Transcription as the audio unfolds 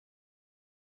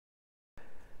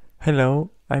Hello,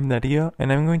 I'm Darío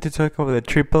and I'm going to talk about the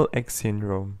triple X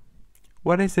syndrome.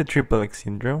 What is the triple X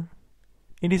syndrome?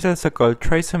 It is also called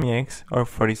trisomy X or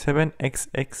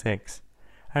 47XXX,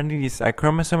 and it is a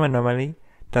chromosome anomaly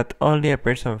that only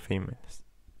appears on females.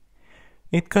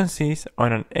 It consists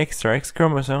of an extra X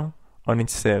chromosome on each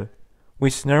cell,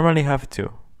 which normally have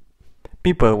 2.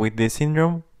 People with this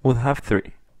syndrome would have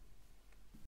 3.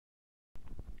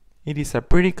 It is a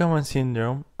pretty common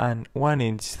syndrome and 1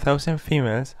 in 1,000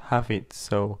 females have it,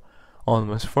 so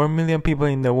almost 4 million people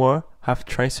in the world have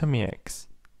trisomy X.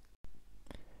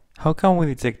 How can we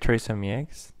detect trisomy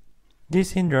X? This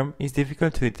syndrome is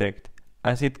difficult to detect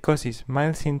as it causes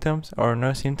mild symptoms or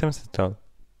no symptoms at all.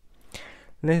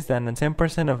 Less than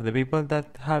 10% of the people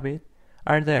that have it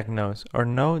are diagnosed or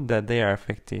know that they are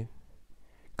affected.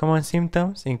 Common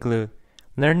symptoms include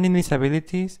learning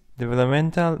disabilities,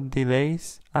 developmental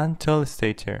delays, and tall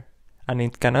stature, and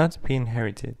it cannot be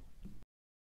inherited.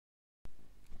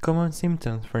 Common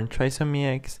symptoms from trisomy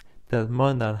X that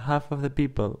more than half of the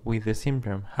people with the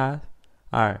syndrome have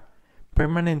are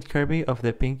permanent curving of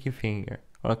the pinky finger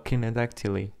or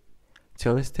kinodactyly,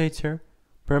 tall stature,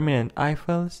 prominent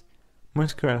eyeballs,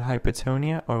 muscular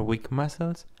hypotonia or weak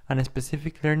muscles, and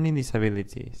specific learning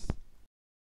disabilities.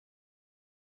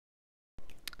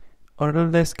 Other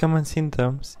less common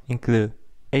symptoms include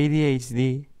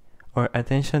ADHD or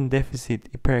attention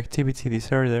deficit hyperactivity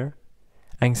disorder,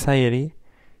 anxiety,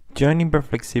 joint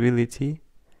hyperflexibility,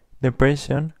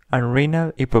 depression, and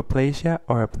renal hypoplasia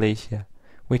or aplasia,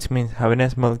 which means having a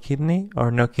small kidney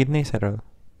or no kidneys at all.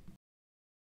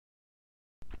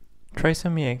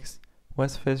 Trisomy X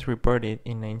was first reported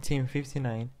in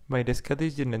 1959 by the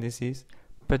Scottish geneticist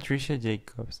Patricia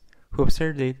Jacobs, who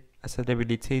observed it as a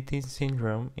debilitating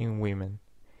syndrome in women.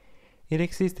 It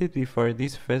existed before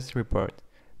this first report,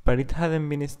 but it hadn't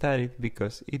been studied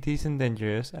because it isn't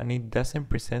dangerous and it doesn't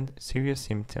present serious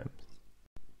symptoms.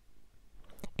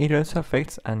 It also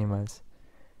affects animals.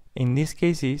 In these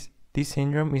cases, this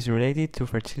syndrome is related to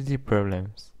fertility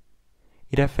problems.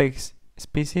 It affects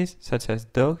species such as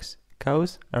dogs,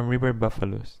 cows, and river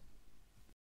buffaloes.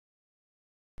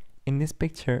 In this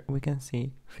picture, we can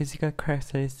see physical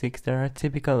characteristics that are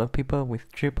typical of people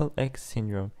with triple X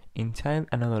syndrome in child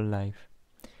and adult life.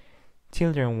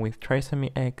 Children with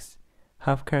trisomy X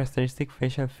have characteristic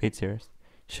facial features,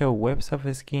 show webs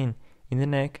of skin in the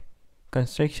neck,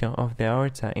 constriction of the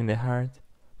aorta in the heart,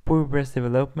 poor breast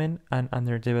development, and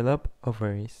underdeveloped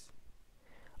ovaries.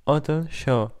 Adults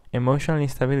show emotional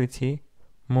instability,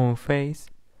 moon face,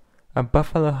 a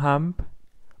buffalo hump,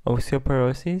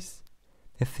 osteoporosis,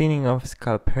 the thinning of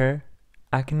scalp hair,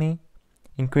 acne,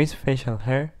 increased facial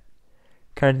hair,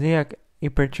 cardiac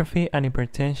hypertrophy and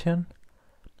hypertension,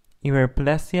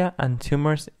 hyperplasia and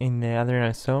tumors in the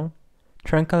adrenal zone,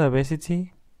 truncal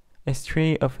obesity, a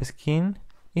striae of skin,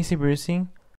 easy bruising,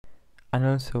 and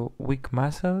also weak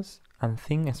muscles and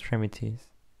thin extremities.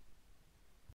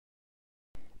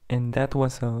 And that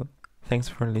was all. Thanks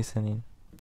for listening.